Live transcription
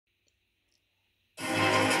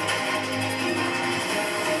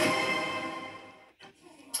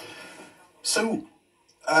So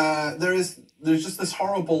there's just this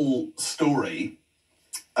horrible story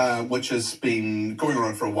which has been going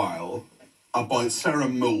around for a while about Sarah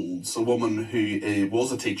Moulds, a woman who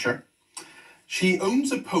was a teacher. She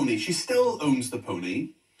owns a pony, she still owns the pony,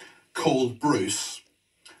 called Bruce,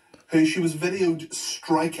 who she was videoed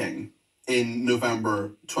striking in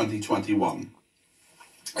November 2021.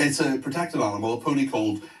 It's a protected animal, a pony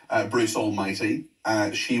called Bruce Almighty.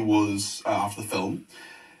 She was, after the film,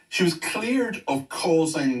 she was cleared of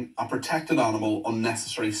causing a protected animal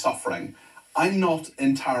unnecessary suffering. I'm not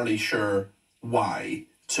entirely sure why,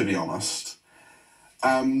 to be honest.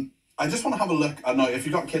 I just want to have a look. Now, if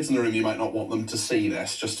you've got kids in the room, you might not want them to see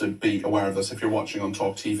this, just to be aware of this if you're watching on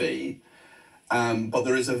Talk TV. But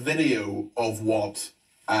there is a video of what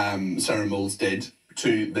Sarah Moulds did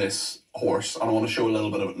to this horse, and I want to show a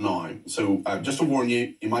little bit of it now. So just to warn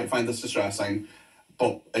you, you might find this distressing,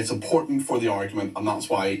 but it's important for the argument, and that's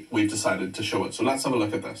why we've decided to show it. So let's have a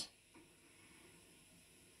look at this.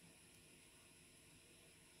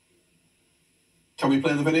 Can we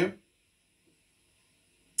play the video?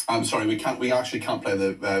 I'm sorry, we actually can't play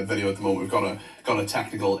the video at the moment. We've got a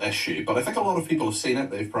technical issue, but I think a lot of people have seen it.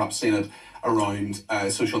 They've perhaps seen it around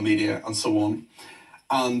social media and so on.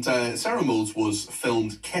 And Sarah Moulds was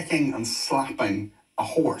filmed kicking and slapping a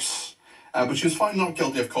horse, but she was found not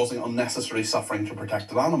guilty of causing unnecessary suffering to a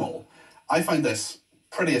protected animal. I find this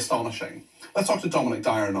pretty astonishing. Let's talk to Dominic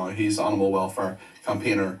Dyer now. He's an animal welfare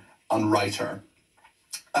campaigner and writer.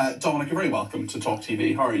 Dominic, you're very welcome to Talk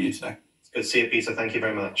TV. How are you today? Good to see you, Peter. Thank you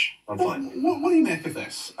very much. I'm fine. What do you make of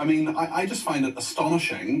this? I mean, I just find it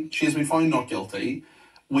astonishing. She has been found not guilty.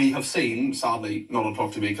 We have seen, sadly, not on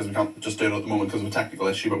Talk TV because we can't just do it at the moment because of a technical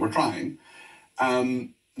issue, but we're trying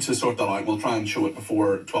to sort that out. We'll try and show it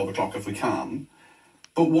before 12 o'clock if we can.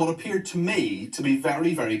 But what appeared to me to be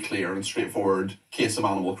very, very clear and straightforward case of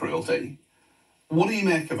animal cruelty. What do you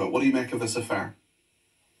make of it? What do you make of this affair?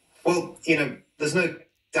 Well, you know, there's no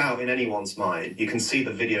doubt in anyone's mind. You can see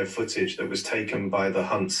the video footage that was taken by the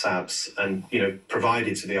Hunt SABs and, you know,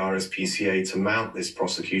 provided to the RSPCA to mount this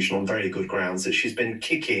prosecution on very good grounds that she's been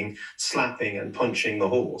kicking, slapping and punching the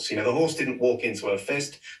horse. You know, the horse didn't walk into her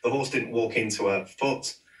fist. The horse didn't walk into her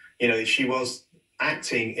foot. You know, she was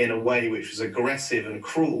acting in a way which was aggressive and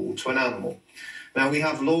cruel to an animal. Now, we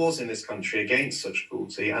have laws in this country against such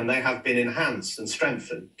cruelty, and they have been enhanced and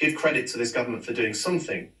strengthened. Give credit to this government for doing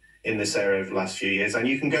something in this area over the last few years, and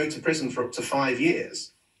you can go to prison for up to 5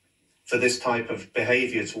 years for this type of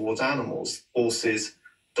behaviour towards animals, horses,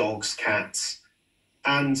 dogs, cats,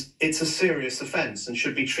 and it's a serious offence and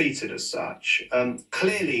should be treated as such.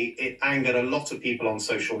 Clearly, it angered a lot of people on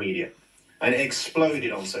social media, and it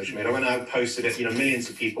exploded on social media. When I posted it, you know,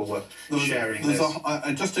 millions of people were sharing this.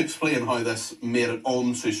 Just to explain how this made it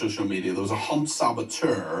onto social media, there was a hunt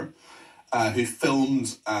saboteur who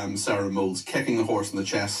filmed Sarah Moulds kicking the horse in the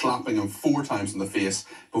chest, slapping him 4 times in the face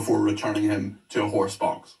before returning him to a horse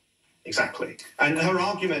box. Exactly. And her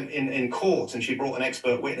argument in court, and she brought an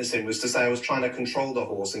expert witness in, was to say I was trying to control the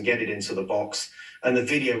horse and get it into the box, and the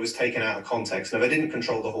video was taken out of context. And if I didn't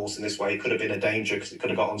control the horse in this way, it could have been a danger because it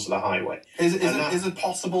could have got onto the highway. Is it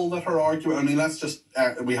possible that her argument, I mean, let's just,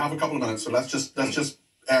 we have a couple of minutes, so let's just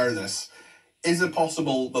air this. Is it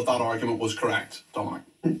possible that that argument was correct, Dominic?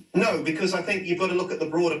 No, because I think you've got to look at the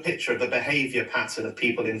broader picture of the behaviour pattern of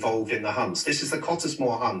people involved in the hunts. This is the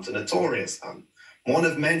Cottesmore hunt, a notorious hunt, one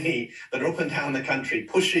of many that are up and down the country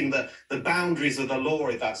pushing the boundaries of the law,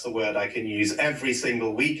 if that's the word I can use, every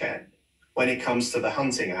single weekend when it comes to the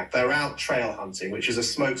Hunting Act. They're out trail hunting, which is a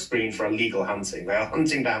smokescreen for illegal hunting. They are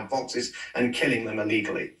hunting down foxes and killing them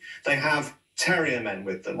illegally. They have terrier men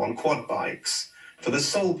with them on quad bikes. For the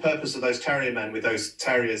sole purpose of those terrier men with those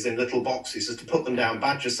terriers in little boxes is to put them down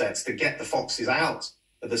badger sets to get the foxes out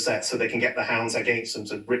of the set so they can get the hounds against them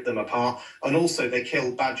to rip them apart. And also they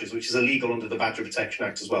kill badgers, which is illegal under the Badger Protection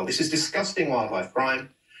Act as well. This is disgusting wildlife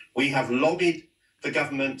crime. We have lobbied the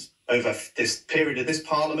government over this period of this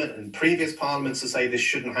parliament and previous parliaments to say this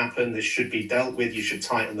shouldn't happen, this should be dealt with, you should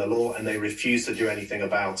tighten the law, and they refuse to do anything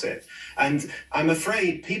about it. And I'm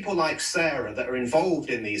afraid people like Sarah that are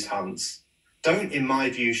involved in these hunts don't, in my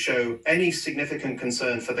view, show any significant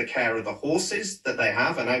concern for the care of the horses that they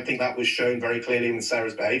have. And I think that was shown very clearly in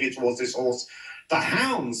Sarah's behaviour towards this horse. The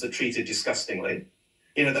hounds are treated disgustingly.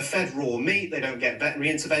 You know, they're fed raw meat. They don't get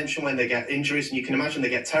veterinary intervention when they get injuries. And you can imagine they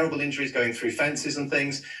get terrible injuries going through fences and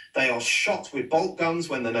things. They are shot with bolt guns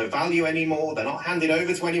when they're no value anymore. They're not handed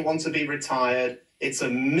over to anyone to be retired. It's a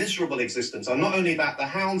miserable existence. And not only that, the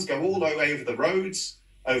hounds go all over the roads,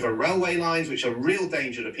 over railway lines, which are real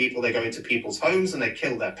danger to people. They go into people's homes and they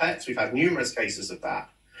kill their pets. We've had numerous cases of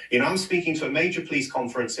that. You know, I'm speaking to a major police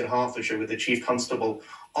conference in Hertfordshire with the Chief Constable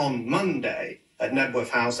on Monday at Nebworth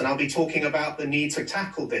House, and I'll be talking about the need to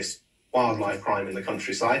tackle this wildlife crime in the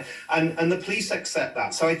countryside, and the police accept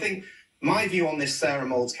that. So I think my view on this Sarah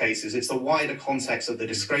Moulds case is it's the wider context of the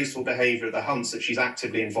disgraceful behaviour of the hunts that she's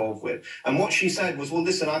actively involved with. And what she said was, well,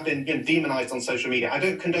 listen, I've been demonised on social media. I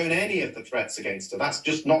don't condone any of the threats against her. That's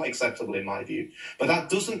just not acceptable in my view. But that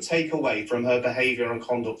doesn't take away from her behaviour and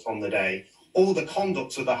conduct on the day, or the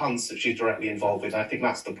conduct of the hunts that she's directly involved with. I think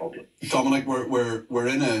that's the problem. Dominic, we're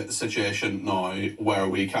in a situation now where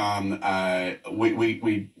we can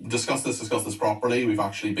we discuss this properly. We've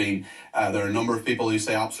actually been there are a number of people who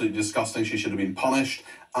say absolutely disgusting, she should have been punished.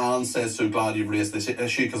 Anne says, so glad you've raised this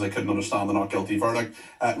issue because I couldn't understand the not guilty verdict.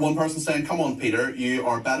 One person saying, come on, Peter, you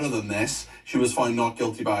are better than this. She was found not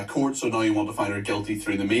guilty by a court, so now you want to find her guilty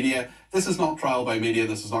through the media. This is not trial by media.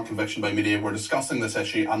 This is not conviction by media. We're discussing this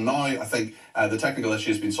issue, and now I think the technical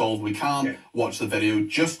issue has been solved. We can watch the video.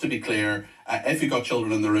 Just to be clear, if you've got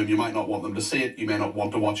children in the room, you might not want them to see it. You may not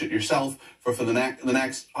want to watch it yourself. For the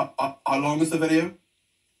next, how long is the video?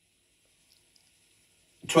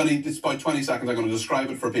 It's about 20 seconds. I'm going to describe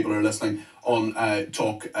it for people who are listening on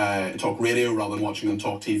talk radio rather than watching on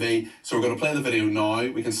Talk TV. So we're going to play the video now.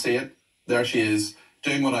 We can see it. There she is,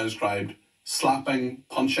 doing what I described, slapping,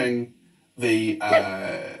 punching the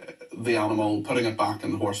animal, putting it back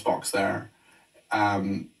in the horse box there.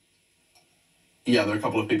 Yeah, there are a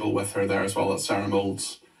couple of people with her there as well. That's Sarah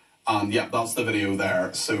Moulds. And yeah, that's the video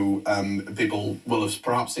there. So people will have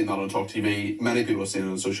perhaps seen that on Talk TV. Many people have seen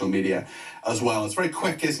it on social media as well. It's very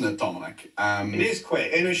quick, isn't it, Dominic? It is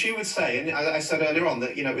quick. And she would say, and I said earlier on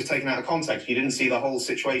that, you know, it was taken out of context. You didn't see the whole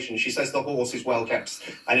situation. She says the horse is well kept.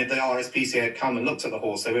 And if the RSPCA had come and looked at the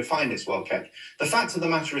horse, they would find it's well kept. The fact of the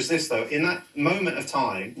matter is this, though. In that moment of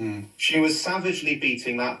time, she was savagely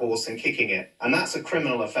beating that horse and kicking it. And that's a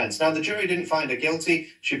criminal offence. Now, the jury didn't find her guilty.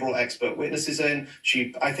 She brought expert witnesses in.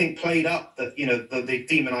 She, I think, played up that, you know, the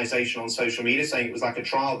demonisation on social media, saying it was like a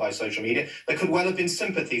trial by social media. There could well have been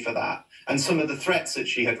sympathy for that, and some of the threats that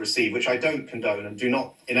she had received, which I don't condone and do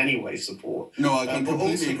not in any way support. No, I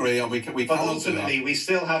completely agree. But ultimately, we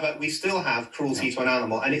still have cruelty to an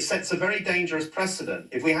animal, and it sets a very dangerous precedent.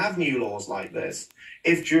 If we have new laws like this,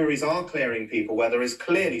 if juries are clearing people where there is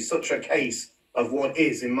clearly such a case of what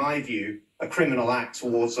is, in my view, a criminal act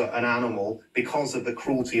towards an animal because of the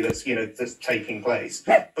cruelty that's taking place.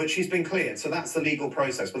 But she's been cleared, so that's the legal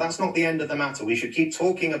process. But that's not the end of the matter. We should keep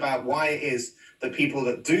talking about why it is that people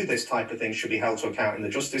that do this type of thing should be held to account in the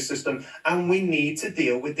justice system, and we need to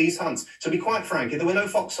deal with these hunts. To be quite frank, if there were no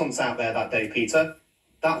fox hunts out there that day, Peter,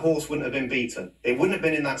 that horse wouldn't have been beaten. It wouldn't have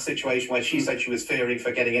been in that situation where she said she was fearing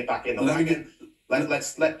for getting it back in the wagon.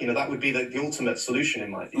 That would be the ultimate solution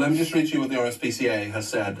in my view. Let me just read you what the RSPCA has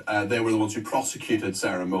said. They were the ones who prosecuted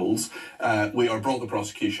Sarah Moulds. We are brought the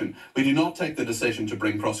prosecution. We do not take the decision to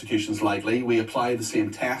bring prosecutions lightly. We apply the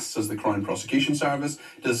same tests as the Crown Prosecution Service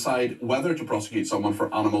to decide whether to prosecute someone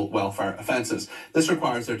for animal welfare offences. This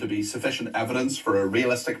requires there to be sufficient evidence for a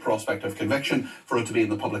realistic prospect of conviction for it to be in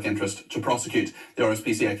the public interest to prosecute. The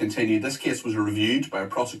RSPCA continued, this case was reviewed by a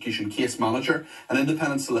prosecution case manager, an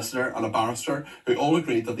independent solicitor and a barrister who all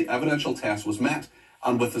agreed that the evidential test was met,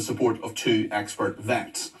 and with the support of 2 expert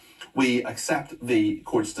vets. We accept the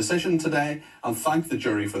court's decision today and thank the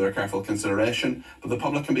jury for their careful consideration, but the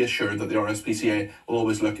public can be assured that the RSPCA will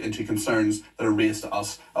always look into concerns that are raised to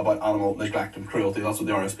us about animal neglect and cruelty. That's what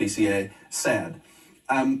the RSPCA said.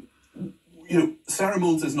 Sarah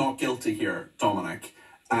Moulds is not guilty here, Dominic.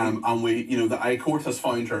 And the High Court has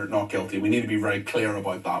found her not guilty. We need to be very clear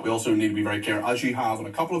about that. We also need to be very clear, as you have on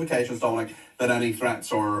a couple of occasions, Dominic, that any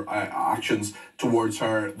threats or actions towards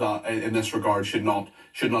her that in this regard should not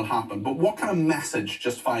happen. But what kind of message,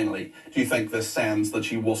 just finally, do you think this sends that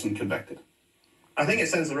she wasn't convicted? I think it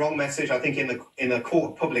sends the wrong message. I think in the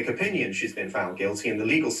court of public opinion, she's been found guilty. In the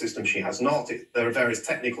legal system, she has not. There are various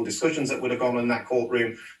technical discussions that would have gone on in that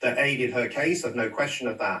courtroom that aided her case. I've no question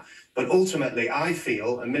of that. But ultimately, I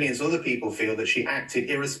feel, and millions of other people feel, that she acted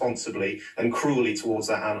irresponsibly and cruelly towards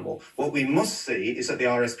that animal. What we must see is that the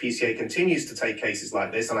RSPCA continues to take cases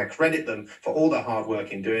like this, and I credit them for all their hard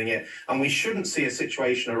work in doing it. And we shouldn't see a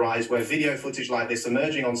situation arise where video footage like this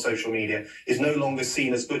emerging on social media is no longer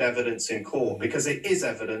seen as good evidence in court, because it is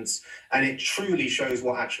evidence and it truly shows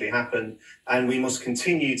what actually happened. And we must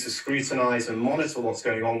continue to scrutinise and monitor what's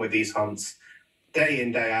going on with these hunts. Day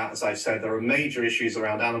in, day out, as I've said, there are major issues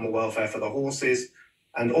around animal welfare for the horses.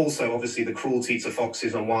 and also obviously the cruelty to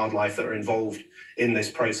foxes and wildlife that are involved in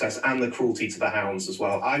this process, and the cruelty to the hounds as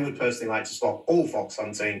well. I would personally like to stop all fox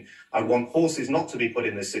hunting. I want horses not to be put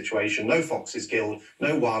in this situation. No foxes killed,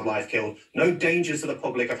 no wildlife killed, no danger to the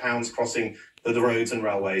public of hounds crossing the roads and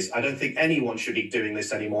railways. I don't think anyone should be doing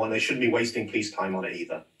this anymore, and they shouldn't be wasting police time on it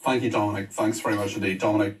either. Thank you, Dominic. Thanks very much indeed.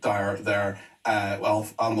 Dominic Dyer there,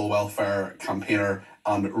 animal welfare campaigner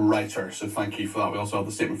and writer. So thank you for that. We also have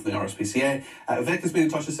the statement from the RSPCA. Vic has been in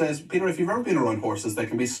touch and says, Peter, if you've ever been around horses, they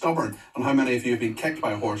can be stubborn. And how many of you have been kicked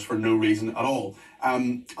by a horse for no reason at all?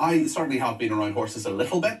 I certainly have been around horses a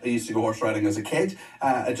little bit. I used to go horse riding as a kid,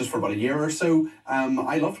 just for about a year or so.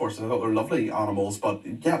 I loved horses. I thought they were lovely animals, but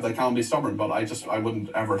yeah, they can be stubborn. But I wouldn't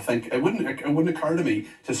ever think, it wouldn't occur to me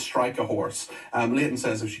to strike a horse. Leighton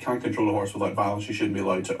says if she can't control a horse without violence, she shouldn't be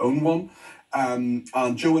allowed to own one. And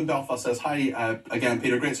Joe in Belfast says, hi, again,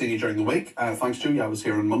 Peter, great seeing you during the week. Thanks, Joe. Yeah, I was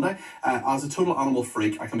here on Monday. As a total animal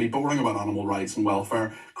freak, I can be boring about animal rights and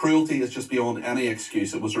welfare. Cruelty is just beyond any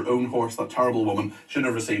excuse. It was her own horse. That terrible woman should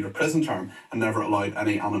have received a prison term and never allowed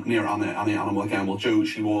near any animal again. Well, Joe,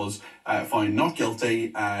 she was found not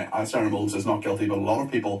guilty. Sarah Moulds is not guilty, but a lot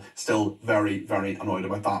of people still very, very annoyed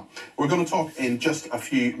about that. We're going to talk in just a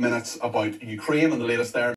few minutes about Ukraine and the latest there.